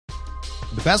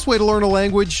The best way to learn a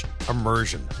language?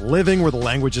 Immersion. Living where the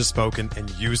language is spoken and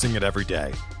using it every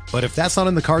day. But if that's not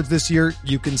in the cards this year,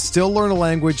 you can still learn a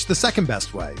language the second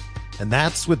best way. And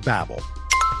that's with Babbel.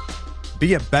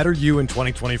 Be a better you in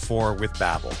 2024 with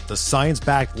Babbel, the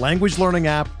science-backed language learning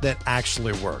app that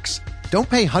actually works. Don't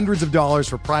pay hundreds of dollars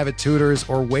for private tutors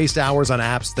or waste hours on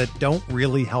apps that don't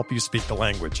really help you speak the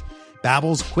language.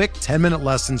 Babbel's quick 10-minute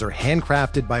lessons are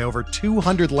handcrafted by over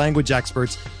 200 language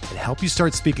experts and help you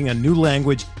start speaking a new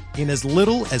language in as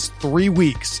little as 3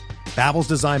 weeks. Babbel's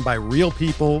designed by real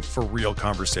people for real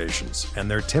conversations,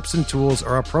 and their tips and tools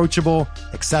are approachable,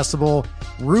 accessible,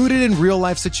 rooted in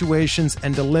real-life situations,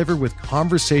 and delivered with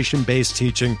conversation-based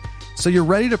teaching, so you're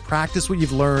ready to practice what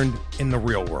you've learned in the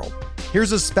real world.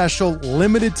 Here's a special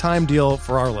limited-time deal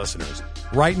for our listeners.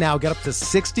 Right now, get up to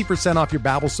 60% off your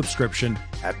Babbel subscription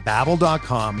at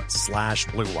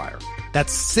babbel.com/Blue Wire.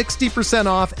 That's 60%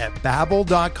 off at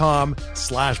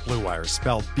babbel.com/Blue Wire,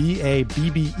 spelled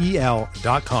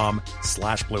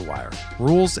BABBEL.com/Blue Wire.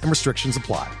 Rules and restrictions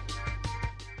apply.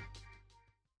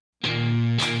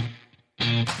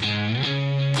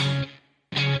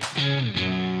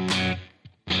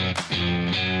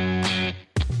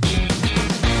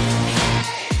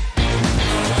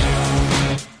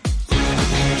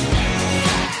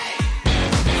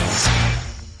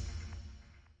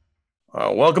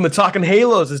 Welcome to Talking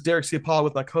Halos. This is Derek C. Apollo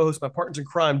with my co-host, my partners in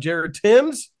crime, Jared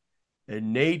Timms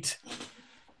and Nate,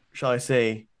 shall I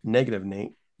say, negative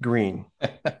Nate Green.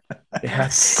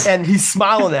 Yes. And he's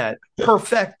smiling at it.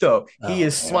 Perfecto. He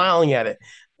is smiling at it.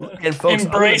 And folks,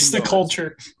 embrace the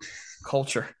culture.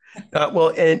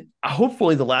 And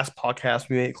hopefully the last podcast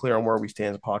we made it clear on where we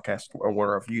stand as a podcast or what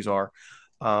our views are.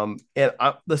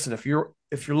 Listen, if you're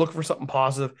looking for something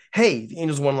positive, hey, the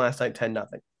Angels won last night 10-0.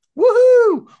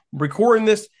 Woohoo! Recording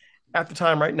this at the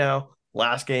time right now.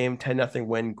 Last game, 10-0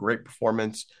 win. Great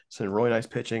performance. Some really nice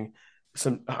pitching.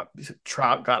 Some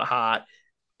Trout got hot.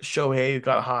 Shohei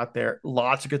got hot there.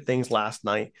 Lots of good things last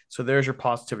night. So there's your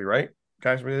positivity, right?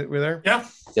 Guys, were there? Yeah.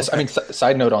 Yes. Okay. I mean,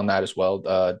 side note on that as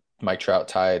well. Mike Trout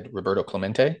tied Roberto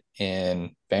Clemente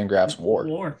in Fangraphs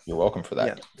WAR. You're welcome for that.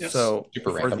 Yeah. Yes. So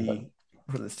super random.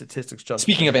 For the statistics.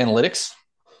 Speaking of analytics.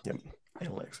 Yep.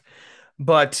 Analytics.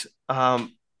 But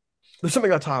there's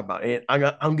something I got to talk about. And I'm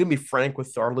going to be frank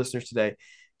with our listeners today.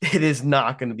 It is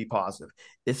not going to be positive.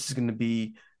 This is going to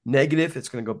be negative. It's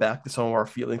going to go back to some of our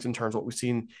feelings in terms of what we've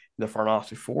seen in the front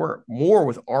office before, more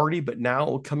with Artie, but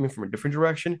now coming from a different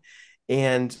direction.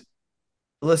 And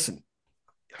listen,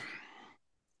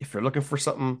 if you're looking for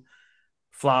something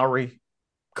flowery,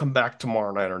 come back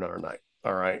tomorrow night or another night.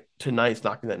 All right. Tonight's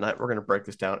not that night. We're going to break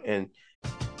this down. And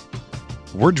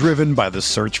we're driven by the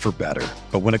search for better.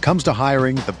 But when it comes to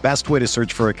hiring, the best way to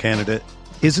search for a candidate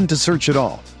isn't to search at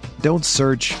all. Don't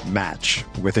search, match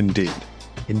with Indeed.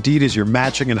 Indeed is your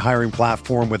matching and hiring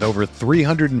platform with over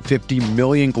 350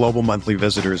 million global monthly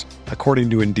visitors, according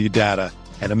to Indeed data,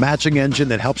 and a matching engine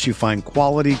that helps you find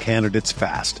quality candidates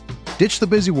fast. Ditch the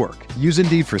busy work. Use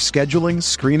Indeed for scheduling,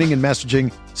 screening, and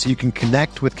messaging so you can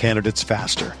connect with candidates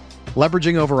faster.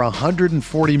 Leveraging over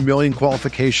 140 million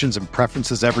qualifications and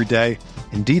preferences every day,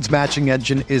 Indeed's matching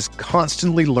engine is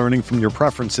constantly learning from your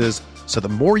preferences, so the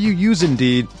more you use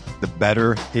Indeed, the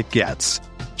better it gets.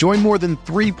 Join more than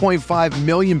 3.5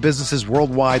 million businesses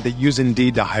worldwide that use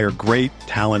Indeed to hire great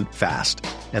talent fast.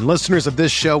 And listeners of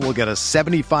this show will get a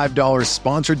 $75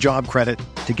 sponsored job credit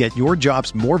to get your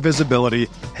jobs more visibility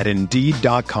at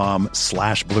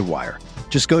Indeed.com/Blue Wire.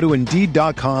 Just go to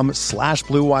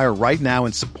Indeed.com/Blue Wire right now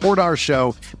and support our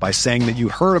show by saying that you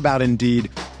heard about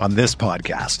Indeed on this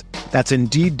podcast. That's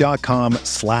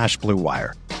Indeed.com/Blue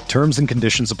Wire. Terms and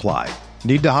conditions apply.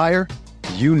 Need to hire?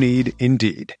 You need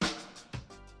Indeed.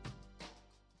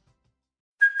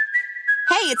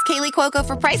 Hey, it's Kaylee Cuoco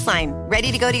for Priceline.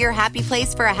 Ready to go to your happy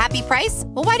place for a happy price?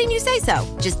 Well, why didn't you say so?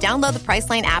 Just download the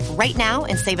Priceline app right now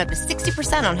and save up to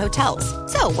 60% on hotels.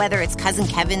 So whether it's Cousin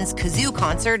Kevin's Kazoo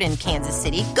Concert in Kansas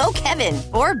City, go Kevin,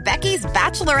 or Becky's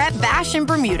Bachelorette Bash in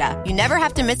Bermuda, you never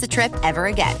have to miss a trip ever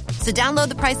again. So download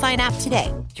the Priceline app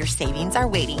today. Your savings are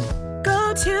waiting.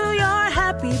 Go to your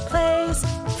happy place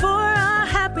for a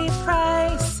happy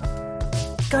price.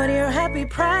 Go to your happy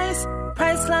price,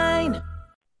 Priceline.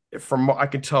 From what I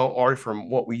can tell, already from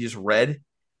what we just read,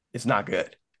 it's not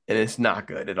good. And it's not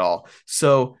good at all.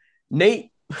 So,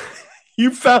 Nate,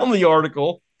 you found the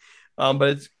article.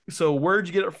 So where'd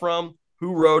you get it from?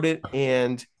 Who wrote it?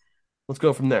 And let's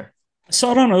go from there. I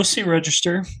saw it on OC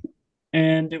Register,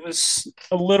 and it was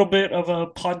a little bit of a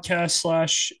podcast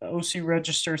 / OC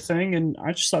Register thing, and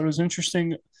I just thought it was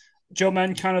interesting. Joe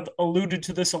Madden kind of alluded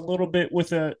to this a little bit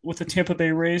with a Tampa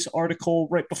Bay Rays article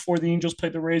right before the Angels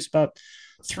played the Rays about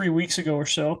 3 weeks ago or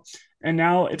so. And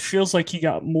now it feels like he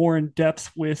got more in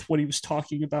depth with what he was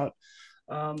talking about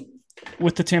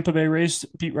with the Tampa Bay Rays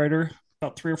beat writer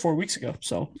about 3 or 4 weeks ago.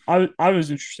 So I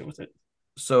was interested with it.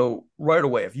 So right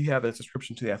away, if you have a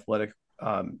subscription to The Athletic,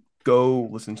 go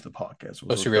listen to the podcast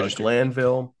with OC Register.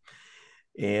 Glanville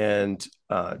and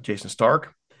Jason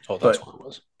Stark. Oh, that's what it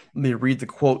was. Let me read the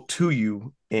quote to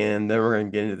you, and then we're going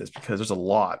to get into this because there's a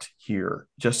lot here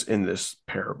just in this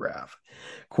paragraph.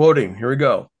 Quoting, here we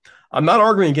go. I'm not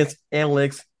arguing against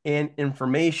analytics and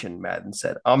information, Maddon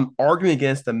said. I'm arguing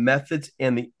against the methods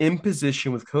and the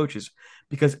imposition with coaches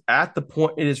because at the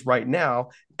point it is right now,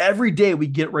 every day we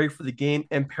get ready for the game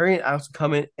and Perry and Alex would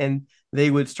come in and they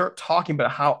would start talking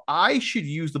about how I should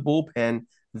use the bullpen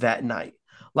that night.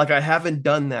 Like I haven't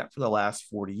done that for the last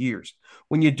 40 years.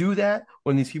 When you do that,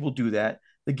 when these people do that,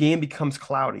 the game becomes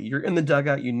cloudy. You're in the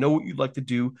dugout, you know what you'd like to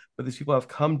do, but these people have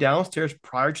come downstairs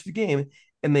prior to the game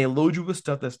and they load you with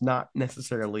stuff that's not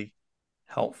necessarily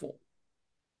helpful.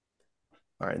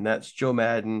 All right, and that's Joe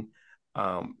Maddon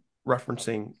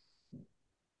referencing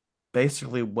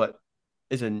basically what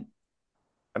is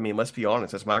let's be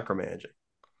honest, it's micromanaging.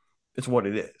 It's what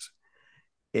it is.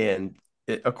 And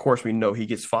of course, we know he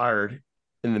gets fired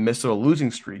in the midst of a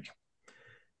losing streak.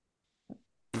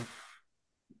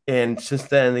 And since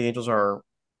then, the Angels are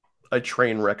a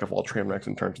train wreck of all train wrecks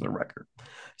in terms of their record.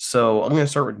 So I'm going to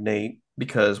start with Nate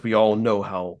because we all know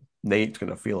how Nate's going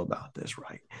to feel about this,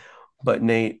 right? But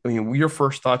Nate, your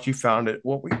first thoughts, you found it.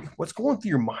 What's going through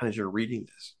your mind as you're reading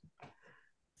this?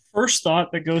 First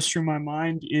thought that goes through my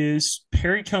mind is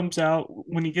Perry comes out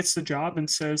when he gets the job and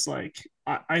says, like,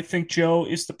 I think Joe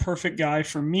is the perfect guy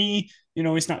for me.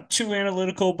 He's not too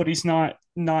analytical, but he's not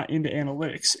into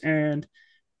analytics. And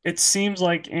it seems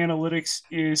like analytics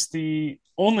is the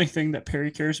only thing that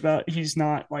Perry cares about. He's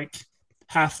not like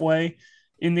halfway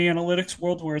in the analytics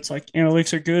world where it's like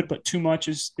analytics are good, but too much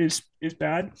is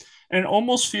bad. And it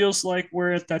almost feels like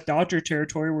we're at that Dodger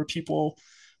territory where people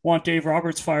want Dave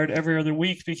Roberts fired every other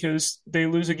week because they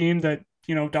lose a game that,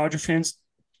 Dodger fans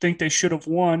think they should have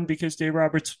won because Dave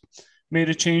Roberts made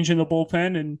a change in the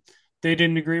bullpen and they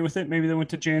didn't agree with it. Maybe they went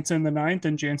to Jansen in the ninth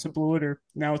and Jansen blew it, or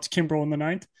now it's Kimbrel in the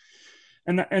ninth.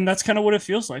 And that's kind of what it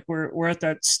feels like. We're at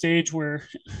that stage where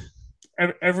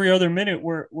every other minute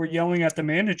we're yelling at the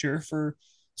manager for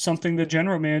something the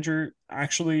general manager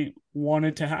actually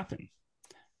wanted to happen.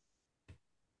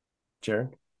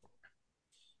 Jared?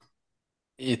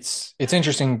 It's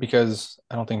interesting because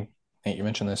I don't think, Nate, you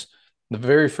mentioned this. Some of the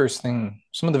very first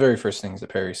things that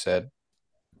Perry said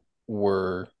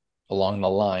were along the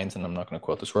lines, and I'm not going to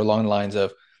quote this, were along the lines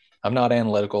of, I'm not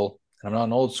analytical and I'm not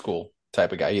an old school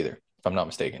type of guy either, if I'm not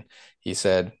mistaken. He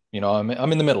said, I'm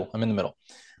in the middle. I'm in the middle.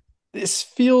 This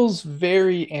feels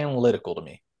very analytical to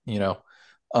me,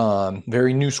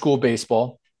 very new school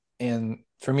baseball. And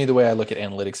for me, the way I look at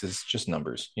analytics is just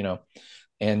numbers,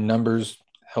 and numbers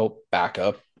help back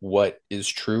up what is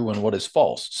true and what is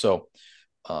false. So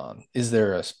is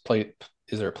there a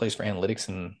place for analytics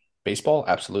in baseball?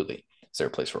 Absolutely. Is there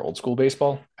a place for old school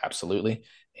baseball? Absolutely.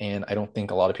 And I don't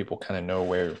think a lot of people kind of know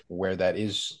where that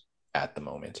is at the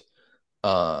moment.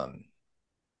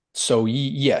 So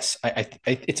yes, I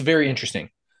it's very interesting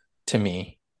to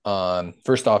me.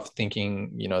 First off,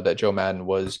 thinking, that Joe Maddon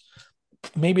was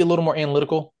maybe a little more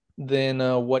analytical than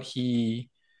what he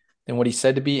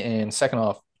said to be. And second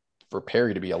off, for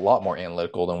Perry to be a lot more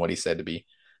analytical than what he said to be.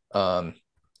 And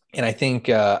I think,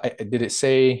 did it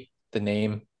say the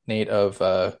name, Nate,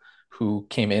 of who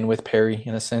came in with Perry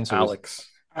in a sense? Alex.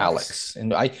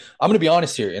 And I'm going to be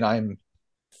honest here, and I'm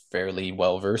fairly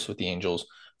well versed with the Angels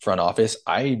front office.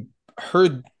 I've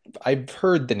heard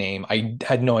the name. I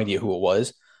had no idea who it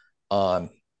was.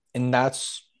 And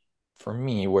that's, for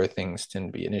me, where things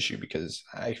tend to be an issue because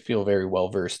I feel very well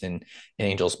versed in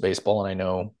Angels baseball, and I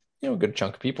know a good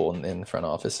chunk of people in the front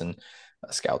office and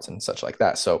scouts and such like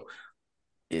that. So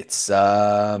it's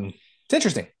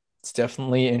interesting. It's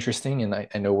definitely interesting, and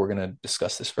I know we're going to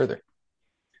discuss this further.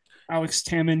 Alex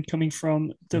Tammon coming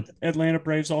from the Atlanta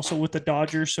Braves, also with the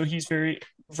Dodgers, so he's very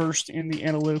versed in the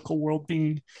analytical world,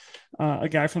 being a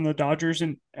guy from the Dodgers.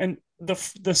 And the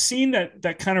scene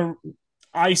that kind of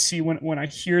I see when I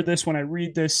hear this, when I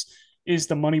read this, is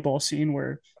the Moneyball scene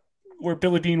where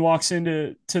Billy Beane walks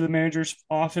into the manager's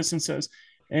office and says,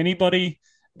 anybody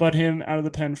but him out of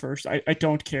the pen first. I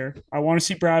don't care. I want to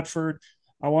see Bradford.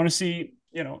 I want to see,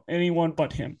 anyone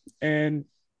but him. And,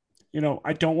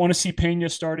 I don't want to see Pena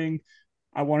starting.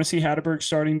 I want to see Hatterberg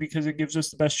starting because it gives us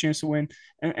the best chance to win.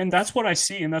 And that's what I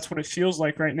see. And that's what it feels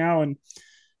like right now. And,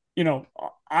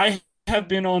 I have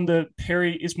been on the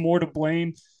Perry is more to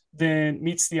blame than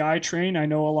meets the eye train. I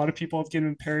know a lot of people have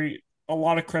given Perry a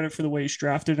lot of credit for the way he's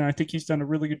drafted, and I think he's done a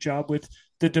really good job with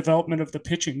the development of the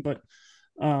pitching. But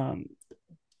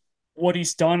what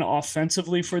he's done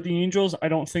offensively for the Angels, I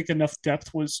don't think enough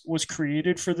depth was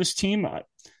created for this team.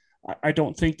 I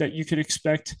don't think that you could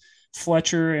expect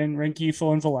Fletcher and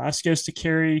Rengifo and Velasquez to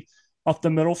carry up the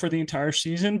middle for the entire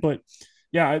season. But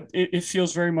yeah, it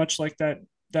feels very much like that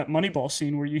Moneyball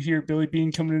scene where you hear Billy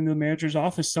Beane coming into the manager's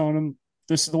office telling him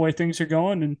this is the way things are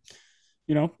going, and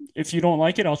if you don't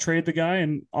like it, I'll trade the guy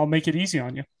and I'll make it easy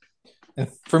on you. And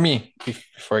for me,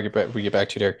 before we get back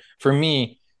to there, for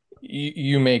me,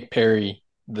 you make Perry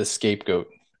the scapegoat,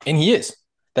 and he is.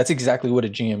 That's exactly what a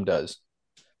GM does.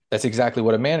 That's exactly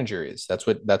what a manager is. That's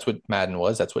what Madden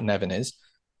was. That's what Nevin is.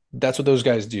 That's what those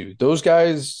guys do. Those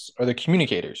guys are the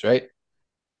communicators, right?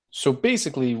 So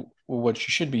basically, what we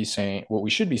should be saying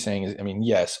is, I mean,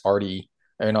 yes,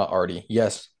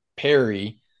 yes,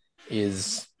 Perry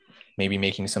is maybe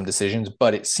making some decisions,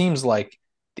 but it seems like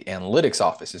the analytics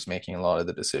office is making a lot of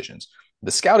the decisions.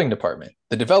 The scouting department,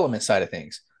 the development side of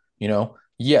things,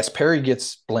 yes, Perry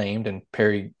gets blamed and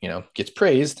Perry, gets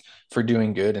praised for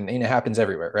doing good, and it happens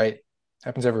everywhere, right?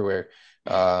 Happens everywhere.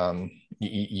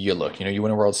 You look, you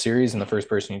win a World Series, and the first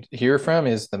person you hear from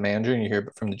is the manager, and you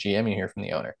hear from the GM, and you hear from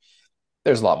the owner.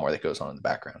 There's a lot more that goes on in the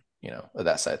background, of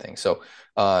that side of things. So,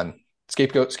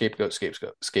 scapegoat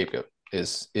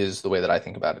is the way that I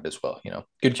think about it as well.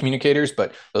 Good communicators,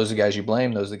 but those are the guys you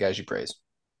blame, those are the guys you praise.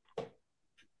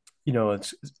 I'm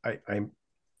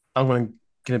going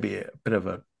to be a bit of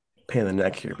a pain in the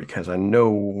neck here, because I know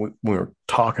when we were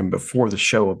talking before the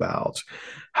show about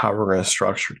how we're going to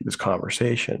structure this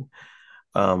conversation,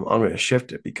 I'm going to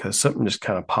shift it because something just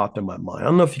kind of popped in my mind. I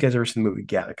don't know if you guys ever seen the movie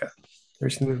Gattaca. Ever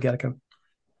seen the movie Gattaca?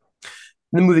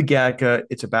 In the movie Gattaca,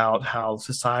 it's about how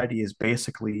society is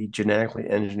basically genetically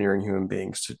engineering human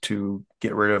beings to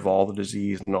get rid of all the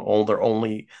disease, and they're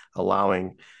only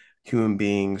allowing human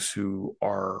beings who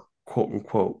are quote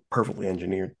unquote perfectly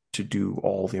engineered to do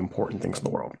all the important things in the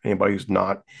world. Anybody who's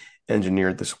not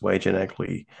engineered this way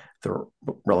genetically, they're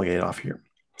relegated off here.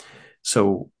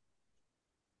 So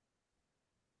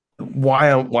why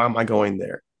am I going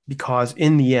there? Because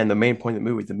in the end, the main point of the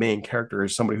movie, the main character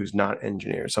is somebody who's not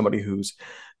engineered, somebody who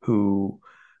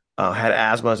had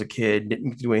asthma as a kid,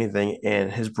 didn't do anything,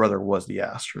 and his brother was the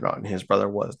astronaut, and his brother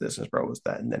was this, and his brother was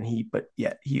that, and then but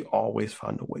yet he always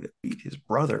found a way to beat his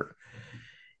brother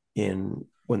in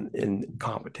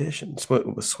competition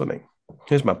with swimming.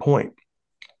 Here's my point.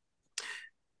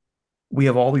 We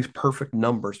have all these perfect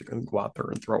numbers that can go out there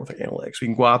and throw with the analytics. We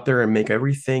can go out there and make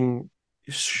everything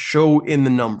show in the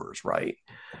numbers, right?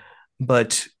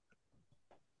 But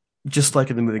just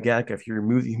like in the movie Gattaca, if you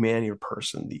remove the humanity of a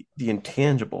person, the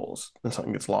intangibles, then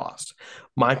something gets lost.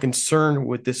 My concern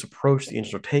with this approach the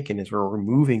Angels are taking is we're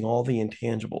removing all the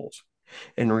intangibles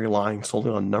and relying solely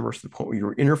on numbers to the point where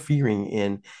you're interfering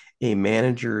in a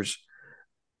manager's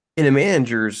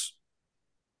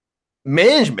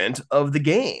management of the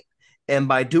game. And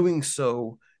by doing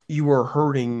so, you are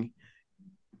hurting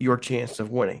your chance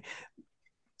of winning.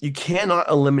 You cannot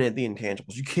eliminate the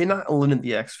intangibles. You cannot eliminate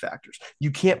the X factors. You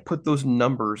can't put those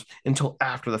numbers until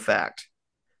after the fact.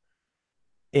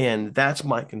 And that's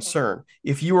my concern.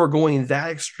 If you are going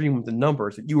that extreme with the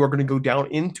numbers, that you are going to go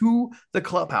down into the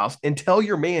clubhouse and tell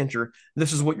your manager,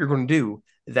 this is what you're going to do,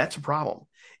 that's a problem.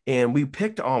 And we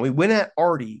went at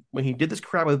Artie when he did this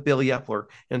crap with Billy Epler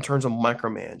in terms of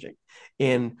micromanaging.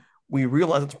 And we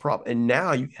realized it's a problem. And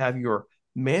now you have your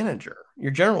manager, your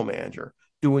general manager,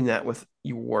 doing that with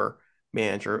your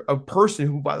manager, a person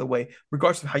who, by the way,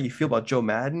 regardless of how you feel about Joe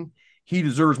Madden, he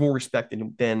deserves more respect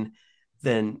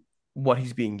than what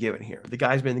he's being given here. The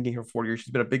guy's been in the game for 40 years.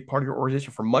 He's been a big part of your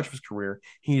organization for much of his career.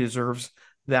 He deserves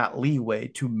that leeway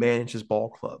to manage his ball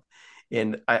club.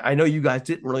 And I know you guys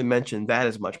didn't really mention that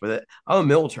as much, but I'm a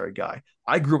military guy.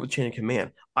 I grew up with chain of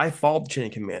command. I followed the chain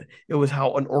of command. It was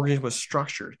how an organization was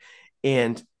structured.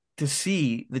 And to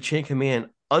see the chain of command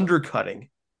undercutting,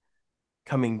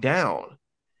 coming down,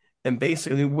 and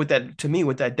basically what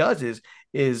that does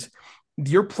is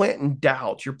you're planting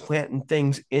doubts, you're planting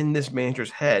things in this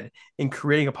manager's head and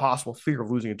creating a possible fear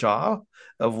of losing a job,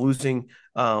 of losing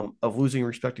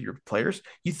respect to your players.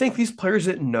 You think these players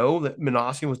didn't know that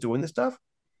Minasian was doing this stuff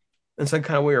in some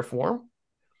kind of way or form?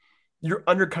 You're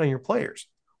undercutting your players.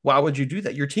 Why would you do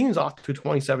that? Your team's off to a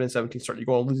 27-17 start. You're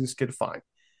going to losing skid fine.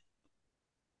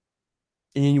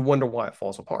 And you wonder why it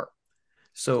falls apart.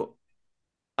 So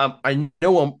I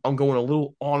know I'm going a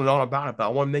little on and on about it, but I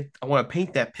want to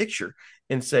paint that picture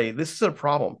and say this is a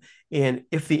problem. And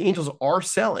if the Angels are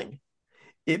selling,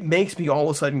 it makes me all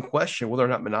of a sudden question whether or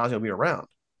not Minasian will be around.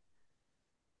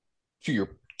 To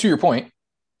your point,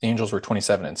 The Angels were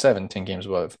 27-7, 10 games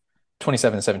above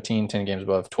 27-17, 10 games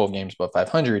above, 12 games above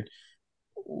 500.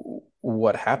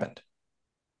 What happened?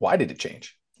 Why did it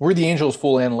change? Were the Angels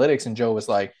full analytics and Joe was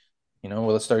like, well,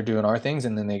 let's start doing our things,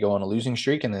 and then they go on a losing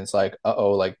streak, and then it's like,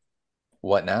 like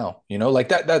what now? Like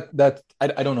that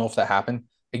I don't know if that happened.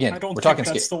 Again, I don't we're think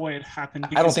talking that's the way it happened.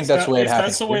 I don't think that's the way it happened. If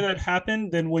that's the way that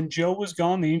happened, then when Joe was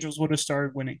gone, the Angels would have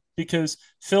started winning because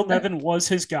Phil Nevin was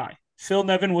his guy. Phil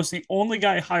Nevin was the only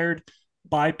guy hired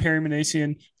by Perry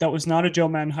Minasian that was not a Joe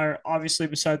Maddon hire, obviously,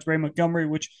 besides Ray Montgomery,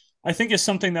 which I think is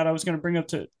something that I was going to bring up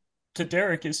to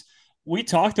Derek is we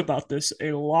talked about this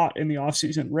a lot in the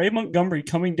offseason. Ray Montgomery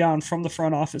coming down from the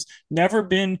front office, never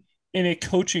been in a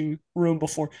coaching room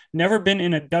before, never been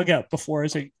in a dugout before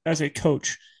as a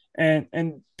coach. And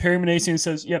Perry Minasian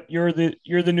says, "Yep, you're the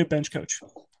new bench coach.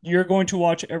 You're going to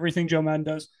watch everything Joe Maddon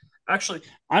does. Actually,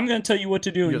 I'm going to tell you what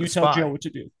to do, and you tell Joe what to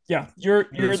do. Yeah, you're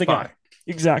the guy.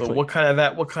 Exactly. But what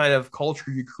kind of culture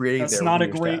you create? That's not a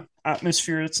great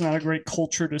atmosphere. It's not a great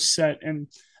culture to set, and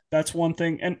that's one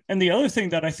thing. And the other thing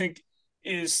that I think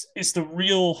is the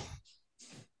real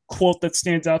quote that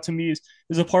stands out to me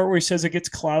is a part where he says it gets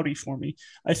cloudy for me.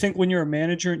 I think when you're a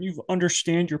manager and you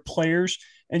understand your players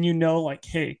and like,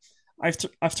 hey, I've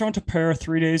thrown Tepera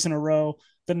 3 days in a row.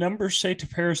 The numbers say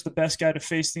Tepera is the best guy to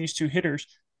face these two hitters.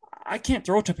 I can't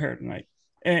throw Tepera tonight.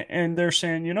 And they're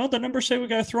saying, the numbers say we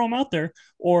got to throw him out there.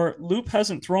 Or Loop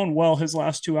hasn't thrown well his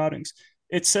last two outings.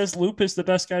 It says Loop is the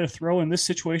best guy to throw in this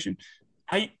situation.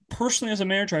 I personally, as a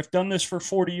manager, I've done this for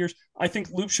 40 years. I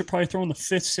think Loop should probably throw in the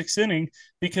 5th, 6th inning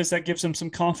because that gives him some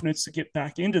confidence to get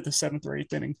back into the 7th or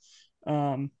 8th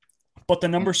inning. But the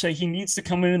numbers say he needs to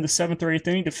come in the 7th or 8th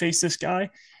inning to face this guy.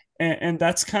 And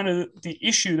that's kind of the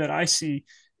issue that I see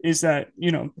is that,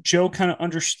 Joe kind of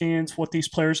understands what these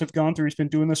players have gone through. He's been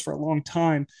doing this for a long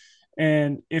time.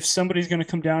 And if somebody's going to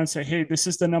come down and say, hey, this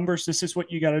is the numbers, this is what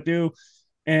you got to do.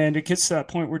 And it gets to that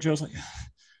point where Joe's like,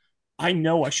 I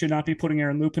know I should not be putting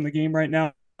Aaron Loop in the game right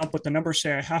now, but the numbers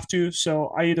say I have to.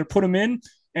 So I either put him in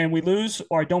and we lose,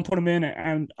 or I don't put him in.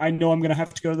 And I know I'm going to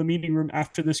have to go to the meeting room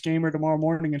after this game or tomorrow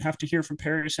morning and have to hear from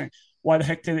Perry saying, why the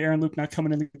heck did Aaron Loop not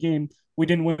coming in the game? We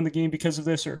didn't win the game because of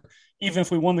this. Or even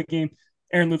if we won the game,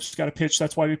 Aaron Loop's got to pitch.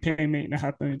 That's why we pay him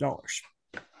 $8.5 million.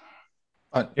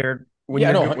 Jared,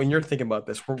 when you're thinking about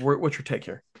this, what's your take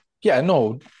here? Yeah,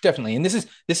 no, definitely. And this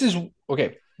is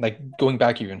okay. Like going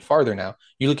back even farther now,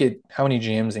 you look at how many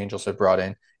GMs Angels have brought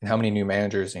in and how many new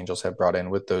managers Angels have brought in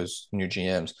with those new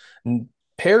GMs. And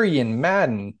Perry and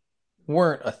Maddon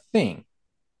weren't a thing.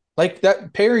 Like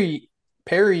that Perry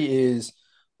is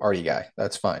Artie guy.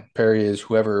 That's fine. Perry is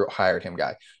whoever hired him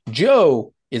guy.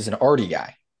 Joe is an Artie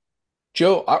guy.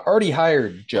 Artie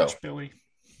hired Joe. Billy.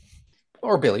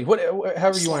 Or Billy,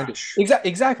 however you want to do.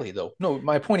 Exactly though. No,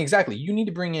 my point exactly. You need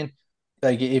to bring in,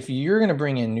 like, if you're going to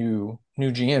bring in new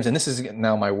GMs, and this is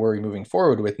now my worry moving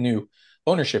forward with new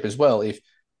ownership as well.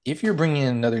 If you're bringing in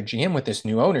another GM with this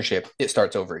new ownership, it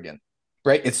starts over again,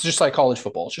 right? It's just like college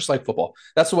football. It's just like football.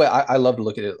 That's the way I love to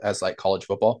look at it, as like college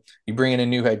football. You bring in a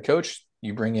new head coach,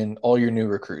 you bring in all your new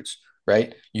recruits,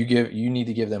 right? You need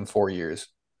to give them 4 years.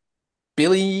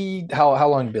 Billy, how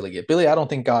long did Billy get? Billy, I don't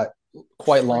think got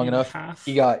quite long enough.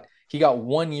 He got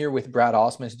 1 year with Brad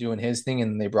Ausmus doing his thing,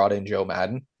 and then they brought in Joe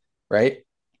Maddon, right?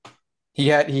 He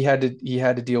had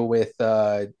to deal with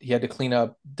he had to clean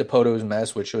up DePoto's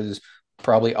mess, which was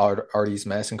probably Artie's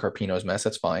mess and Carpino's mess.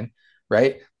 That's fine,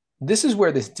 right? This is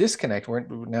where this disconnect, where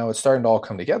now it's starting to all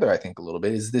come together, I think, a little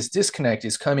bit, is this disconnect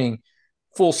is coming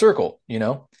full circle.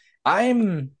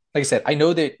 Like I said, I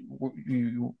know that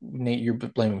Nate, you're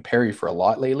blaming Perry for a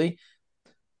lot lately,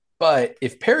 but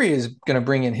if Perry is going to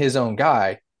bring in his own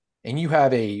guy and you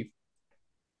have a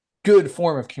good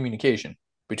form of communication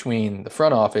between the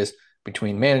front office,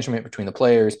 between management, between the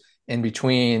players, and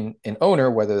between an owner,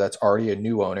 whether that's already a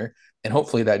new owner, and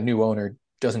hopefully that new owner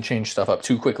doesn't change stuff up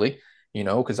too quickly,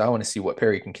 because I want to see what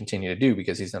Perry can continue to do,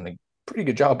 because he's done a pretty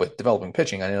good job with developing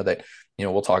pitching. I know that,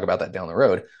 we'll talk about that down the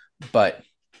road, but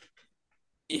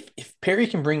if Perry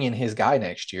can bring in his guy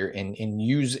next year and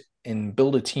use and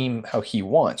build a team how he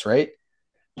wants, right?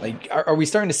 Like, are we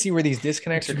starting to see where these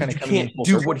disconnects are kind of coming in? You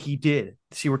can't do what he did.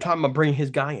 See, we're talking about bringing his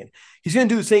guy in. He's going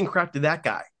to do the same crap to that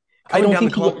guy. I don't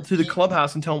think to the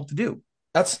clubhouse and tell him what to do.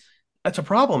 That's a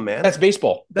problem, man. That's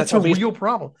baseball. That's a real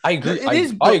problem. I agree. I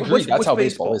agree. That's how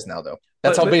baseball is now, though.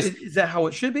 That's how baseball is. That how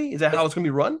it should be? Is that how it's going to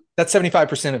be run? That's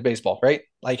 75% of baseball, right?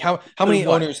 Like how many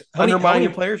owners undermine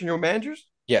your players and your managers?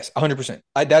 Yes, 100%.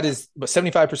 That is, but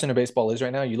 75% of baseball is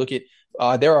right now. You look at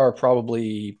there are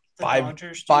probably five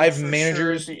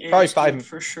managers, sure. probably five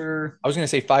for sure. I was going to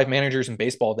say 5 managers in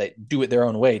baseball that do it their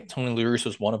own way. Tony La Russa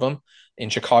is one of them in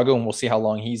Chicago, and we'll see how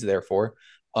long he's there for.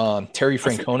 Terry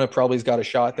Francona probably's got a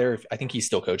shot there. I think he's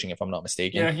still coaching, if I'm not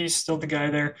mistaken. Yeah, he's still the guy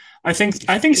there. I think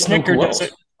Snicker does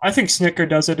it. I think Snicker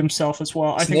does it himself as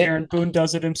well. I think Aaron Boone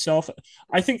does it himself.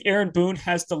 I think Aaron Boone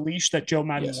has the leash that Joe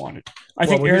Madden wanted. I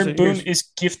think Aaron Boone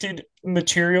is gifted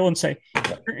material and say,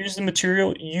 here is the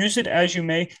material. Use it as you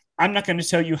may. I'm not going to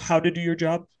tell you how to do your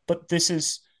job, but this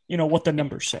is what the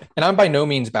numbers say. And I'm by no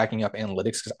means backing up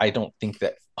analytics because I don't think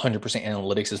that 100%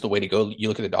 analytics is the way to go. You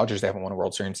look at the Dodgers; they haven't won a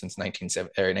World Series since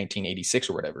 1986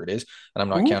 or whatever it is, and I'm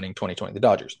not counting 2020. The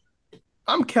Dodgers.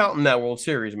 I'm counting that World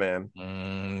Series, man.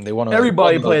 They won.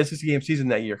 Everybody played a 60-game season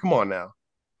that year. Come on now.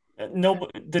 No,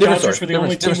 the Dodgers were the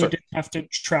only team who didn't have to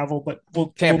travel, but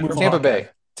Tampa Bay,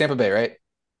 right?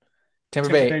 Tampa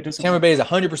Bay is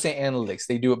 100% analytics.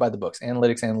 They do it by the books.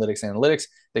 Analytics.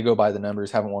 They go by the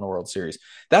numbers. Haven't won a World Series.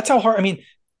 That's how hard. I mean,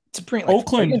 to bring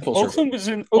Oakland's in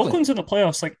the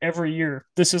playoffs like every year.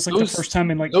 This is like the first time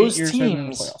in like 8 years they're in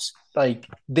the playoffs. Like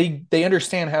they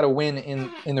understand how to win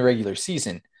in the regular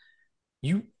season.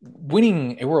 You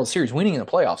winning a World Series, winning in the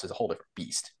playoffs is a whole different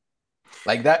beast.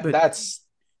 Like that.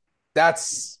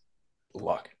 That's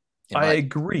luck. I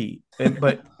agree,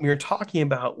 but you're talking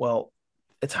about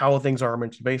it's how things are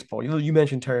mentioned in baseball. You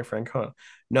mentioned Terry Francona.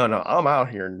 No, I'm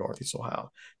out here in Northeast Ohio.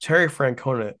 Terry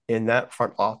Francona in that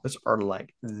front office are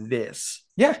like this.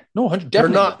 Yeah, no, 100.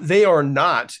 Definitely. They are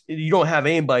not. You don't have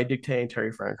anybody dictating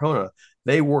Terry Francona.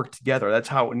 They work together. That's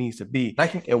how it needs to be.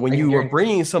 And when you are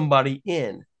bringing somebody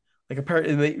in, like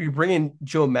you bring in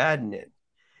Joe Madden in,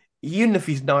 even if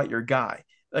he's not your guy,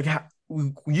 like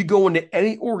you go into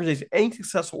any organization, any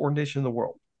successful organization in the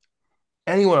world,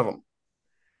 any one of them,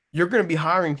 you're going to be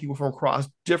hiring people from across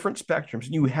different spectrums.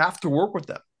 You have to work with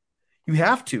them. You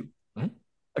have to. Mm-hmm.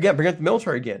 Again, bring up the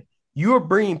military again. You are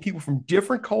bringing people from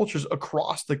different cultures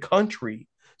across the country,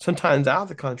 sometimes out of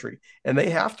the country, and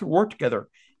they have to work together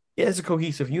as a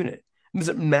cohesive unit. It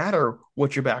doesn't matter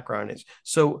what your background is.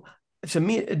 So to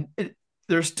me,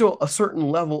 there's still a certain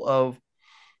level of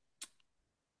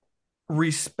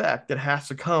respect that has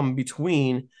to come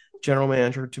between general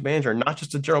manager to manager, not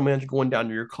just the general manager going down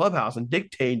to your clubhouse and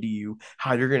dictating to you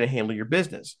how you're going to handle your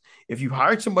business. If you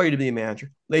hired somebody to be a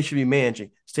manager, they should be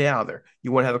managing. Stay out of there.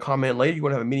 You want to have a comment later, you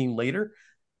want to have a meeting later,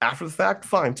 after the fact,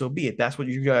 fine, so be it. That's what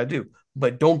you got to do.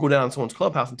 But don't go down to someone's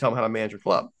clubhouse and tell them how to manage your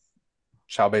club.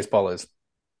 That's how baseball is.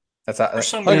 That's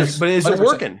but is it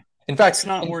working? In fact, it's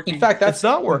not working. In fact, that's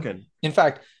not working. In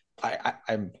fact,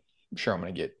 I'm sure I'm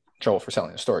going to get in trouble for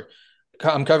telling the story.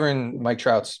 I'm covering Mike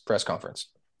Trout's press conference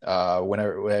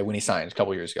when he signed a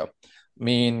couple years ago.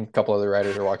 Me and a couple other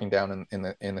writers are walking down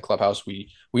in the clubhouse. We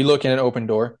look in an open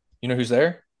door. You know who's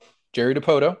there? Jerry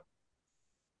Dipoto.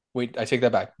 Wait, I take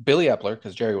that back. Billy Epler,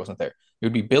 because Jerry wasn't there. It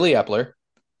would be Billy Epler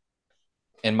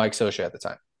and Mike Scioscia at the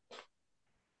time.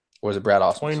 Or was it Brad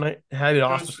Ausmus? Had it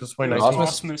Ausmus because 2019.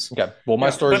 Ausmus. Okay. Well,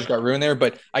 my story just got ruined there,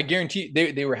 but I guarantee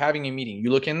they were having a meeting. You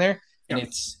look in there, and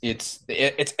it's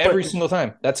every single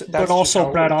time. That's but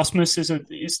also Brad Ausmus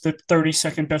is the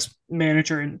 32nd best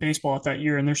manager in baseball at that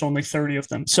year, and there's only 30 of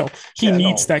them. So he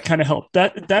needs that kind of help.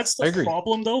 That's the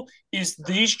problem, though, is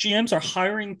these GMs are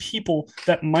hiring people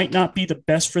that might not be the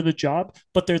best for the job,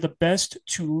 but they're the best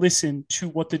to listen to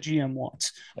what the GM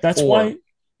wants. That's why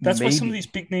some of these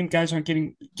big name guys aren't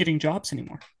getting jobs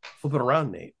anymore. Flip it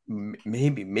around, Nate.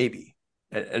 Maybe,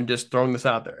 and just throwing this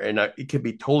out there, and it could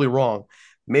be totally wrong.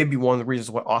 Maybe one of the reasons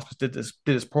why Ausmus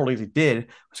did as poorly as he did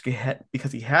was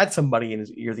because he had somebody in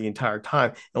his ear the entire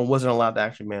time and wasn't allowed to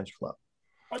actually manage the club.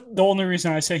 The only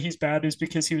reason I say he's bad is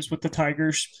because he was with the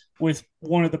Tigers, with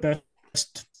one of the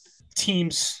best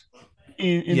teams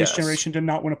in this generation to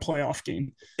not win a playoff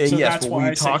game. And so that's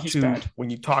why I say he's bad. When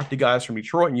you talk to guys from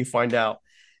Detroit and you find out,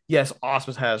 yes,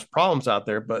 Ausmus has problems out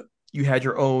there, but you had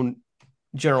your own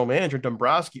general manager,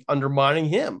 Dombrowski, undermining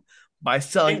him by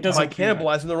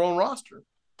cannibalizing their own roster.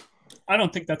 I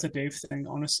don't think that's a Dave thing,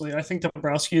 honestly. I think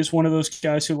Dombrowski is one of those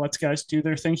guys who lets guys do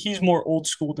their thing. He's more old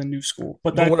school than new school.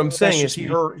 But what I'm saying is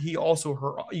he also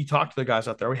heard you talked to the guys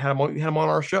out there. We had him on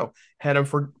our show, had him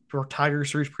for Tiger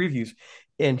Series previews,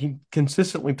 and he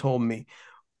consistently told me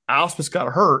Ausmus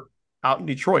got hurt out in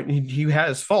Detroit, and he had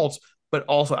his faults, but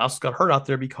also Ausmus got hurt out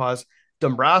there because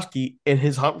Dombrowski, in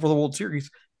his hunt for the World Series,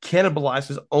 cannibalized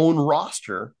his own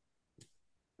roster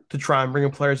to try and bring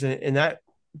in players in, and that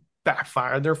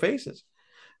backfired in their faces.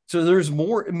 So there's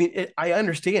more. I mean, I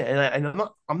understand, and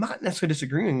I'm not necessarily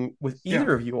disagreeing with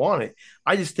either of you on it.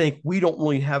 I just think we don't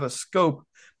really have a scope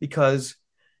because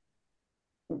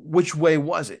which way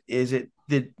was it? Is it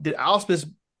did Ausmus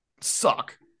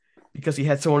suck because he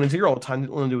had someone in his ear all the time that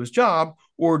didn't want to do his job,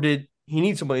 or did he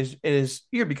need somebody in his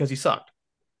ear because he sucked?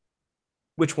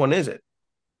 Which one is it?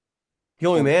 He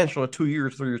only managed for 2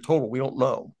 years, 3 years total. We don't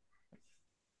know.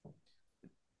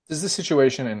 Does this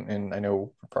situation, and I know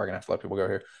we're probably gonna have to let people go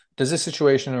here. Does this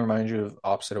situation remind you of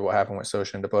opposite of what happened with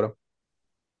Sosha and Dipoto?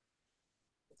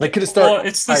 Like, could it start Well,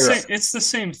 it's the higher same. up? It's the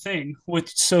same thing with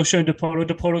Sosha and Dipoto.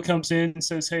 Dipoto comes in and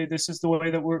says, "Hey, this is the way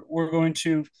that we're going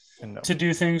And no. to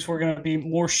do things. We're going to be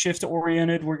more shift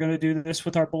oriented. We're going to do this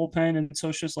with our bullpen." And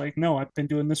Sosha's like, "No, I've been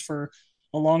doing this for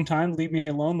a long time. Leave me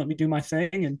alone. Let me do my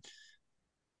thing." And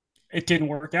it didn't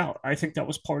work out. I think that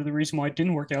was part of the reason why it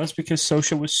didn't work out is because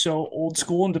Sosha was so old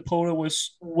school and Dipoto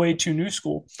was way too new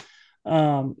school.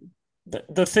 Um,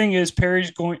 the thing is,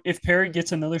 Perry's going, if Perry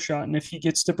gets another shot and if he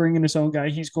gets to bring in his own guy,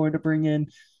 he's going to bring in,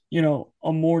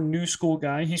 a more new school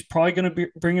guy. He's probably going to be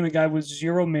bringing a guy with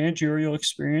zero managerial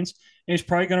experience. And he's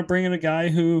probably going to bring in a guy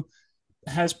who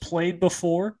has played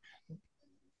before.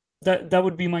 That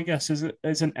would be my guess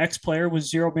as an ex-player with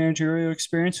zero managerial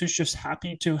experience who's just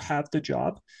happy to have the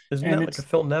job. Isn't And that like a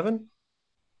Phil Nevin?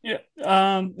 yeah,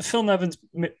 Phil Nevins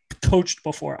coached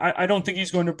before. I don't think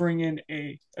he's going to bring in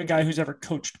a guy who's ever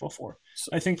coached before.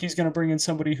 I think he's going to bring in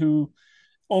somebody who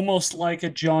almost like a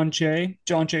John Jay.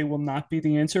 John Jay will not be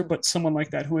the answer, but someone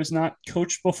like that who has not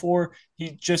coached before.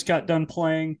 He just got done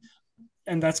playing,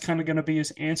 and that's kind of going to be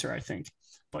his answer, I think.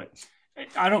 But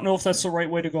I don't know if that's the right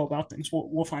way to go about things.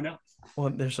 We'll find out.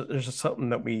 Well, there's something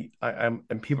that I'm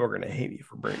and people are going to hate me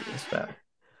for bringing this back,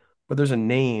 but there's a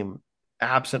name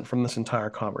absent from this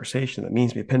entire conversation that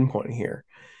needs to be pinpointing here.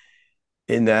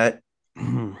 In that,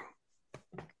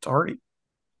 it's Artie.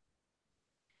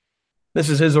 This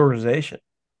is his organization,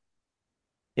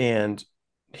 and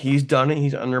he's done it.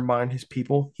 He's undermined his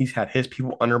people. He's had his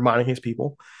people undermining his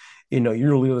people. You're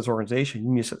the leader of this organization.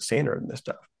 You need to set the standard in this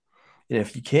stuff. And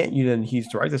if you can't, then he's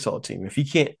the right to sell a team. If he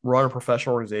can't run a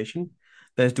professional organization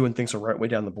that is doing things the right way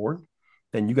down the board,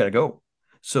 then you got to go.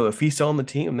 So if he's selling the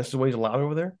team, and this is what he's allowing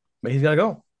over there, but he's got to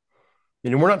go.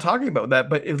 We're not talking about that.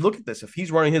 But look at this. If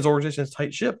he's running his organization as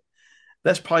tight ship,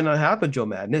 that's probably not happening, Joe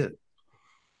Madden, is it?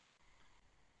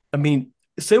 I mean,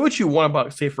 say what you want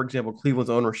about, say, for example, Cleveland's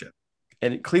ownership.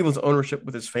 And Cleveland's ownership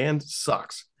with his fans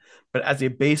sucks. But as a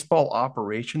baseball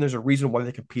operation, there's a reason why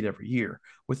they compete every year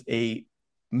with a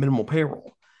minimal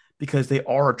payroll, because they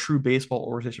are a true baseball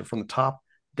organization from the top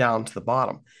down to the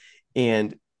bottom.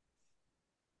 And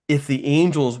if the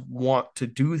Angels want to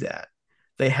do that,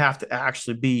 they have to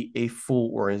actually be a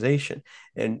full organization.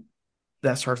 And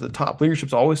that starts at the top.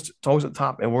 Leadership's always at the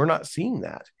top, and we're not seeing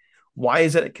that. Why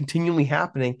is that continually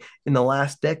happening in the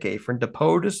last decade, from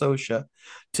Dipoto to Sosha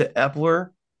to Epler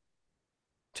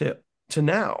to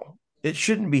now? It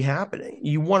shouldn't be happening.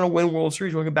 You want to win World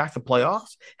Series, you want to get back to the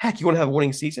playoffs. Heck, you want to have a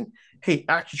winning season? Hey,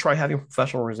 actually try having a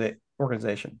professional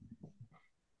organization.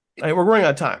 We're running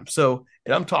out of time. So,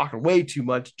 and I'm talking way too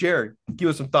much. Jared, give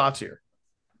us some thoughts here.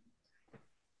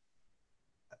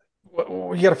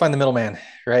 You got to find the middleman,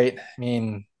 right? I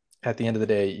mean, at the end of the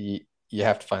day, you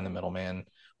have to find the middleman,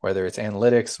 whether it's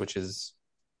analytics, which is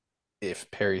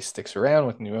if Perry sticks around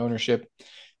with new ownership,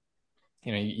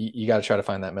 you got to try to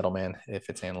find that middleman, if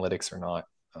it's analytics or not,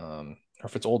 or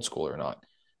if it's old school or not.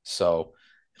 So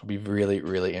it'll be really,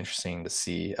 really interesting to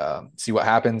see what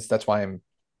happens. That's why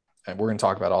we're going to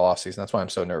talk about all offseason. That's why I'm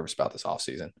so nervous about this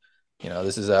offseason.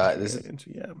 This is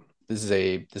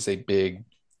a big,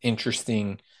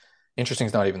 interesting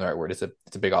is not even the right word. It's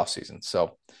a big offseason.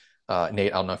 So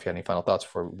Nate, I don't know if you had any final thoughts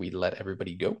before we let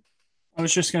everybody go. I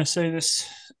was just going to say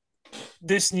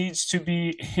this needs to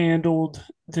be handled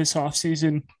this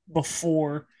offseason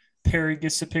before Perry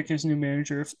gets to pick his new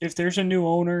manager. If there's a new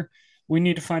owner, we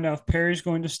need to find out if Perry's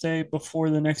going to stay before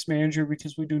the next manager,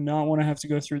 because we do not want to have to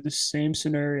go through the same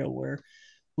scenario where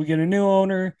we get a new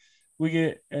owner, we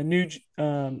get a new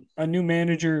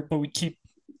manager, but we keep,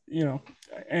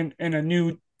 and a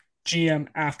new GM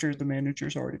after the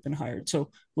manager's already been hired. So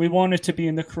we want it to be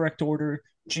in the correct order.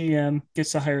 GM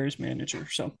gets to hire his manager.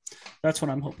 So that's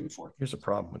what I'm hoping for. Here's the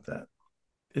problem with that.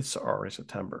 It's already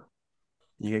September.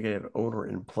 You got to get an owner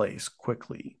in place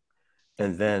quickly,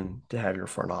 and then to have your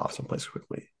front office in place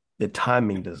quickly. The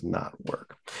timing does not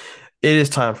work. It is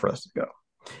time for us to go.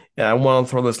 And I want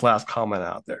to throw this last comment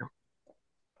out there.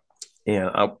 And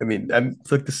I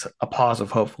think this a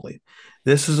positive, hopefully.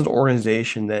 This is an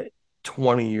organization that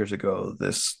 20 years ago,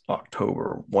 this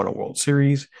October, won a World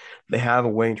Series. They have a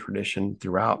winning tradition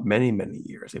throughout many, many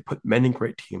years. They put many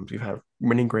great teams. We've had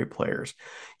many great players.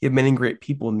 You have many great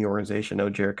people in the organization. I know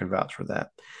Jared can vouch for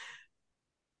that.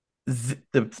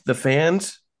 The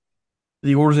fans,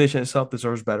 the organization itself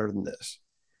deserves better than this.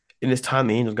 And it's time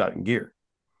the Angels got in gear.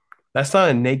 That's not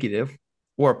a negative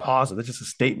or a positive. It's just a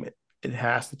statement. It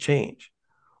has to change,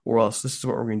 or else this is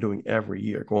what we're going to be doing every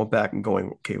year, going back and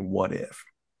going, okay, what if?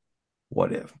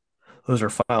 What if? Those are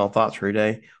final thoughts for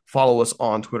today. Follow us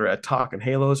on Twitter at Talking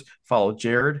Halos. Follow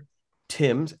Jared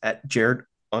Timms at Jared_Timms,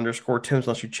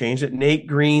 unless you changed it. Nate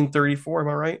Green 34. Am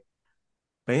I right?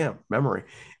 Bam, memory.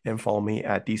 And follow me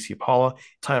at DC Paula.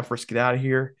 Time for us to get out of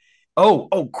here.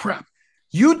 Oh, crap.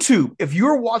 YouTube. If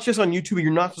you're watching this on YouTube and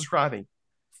you're not subscribing,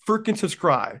 freaking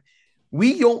subscribe.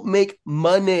 We don't make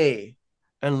money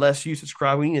unless you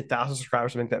subscribe. We need 1,000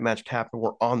 subscribers to make that magic happen.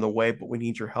 We're on the way, but we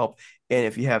need your help. And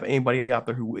if you have anybody out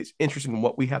there who is interested in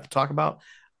what we have to talk about,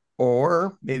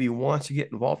 or maybe wants to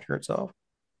get involved here itself,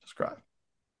 subscribe.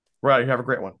 We're out of here. Have a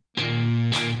great one.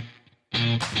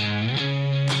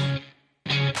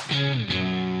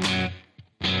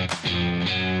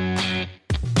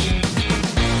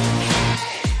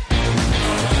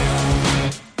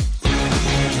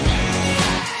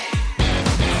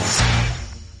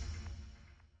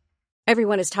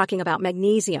 Everyone is talking about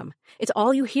magnesium. It's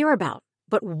all you hear about.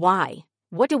 But why?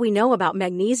 What do we know about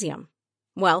magnesium?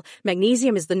 Well,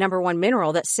 magnesium is the #1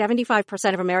 mineral that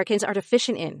 75% of Americans are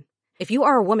deficient in. If you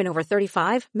are a woman over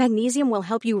 35, magnesium will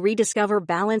help you rediscover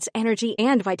balance, energy,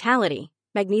 and vitality.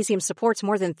 Magnesium supports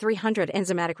more than 300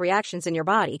 enzymatic reactions in your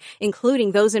body,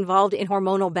 including those involved in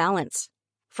hormonal balance.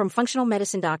 From functional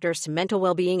medicine doctors to mental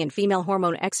well-being and female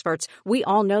hormone experts, we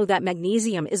all know that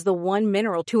magnesium is the one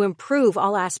mineral to improve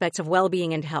all aspects of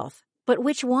well-being and health. But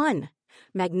which one?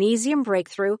 Magnesium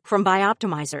Breakthrough from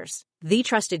Bioptimizers, the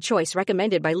trusted choice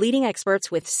recommended by leading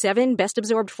experts with 7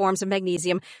 best-absorbed forms of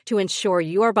magnesium to ensure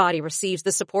your body receives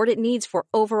the support it needs for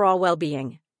overall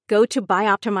well-being. Go to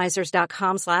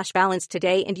bioptimizers.com/balance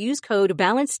today and use code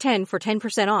BALANCE10 for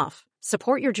 10% off.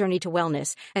 Support your journey to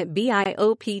wellness at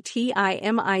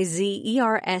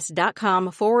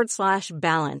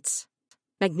bioptimizers.com/balance.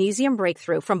 Magnesium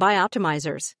Breakthrough from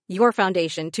Bioptimizers, your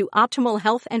foundation to optimal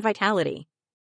health and vitality.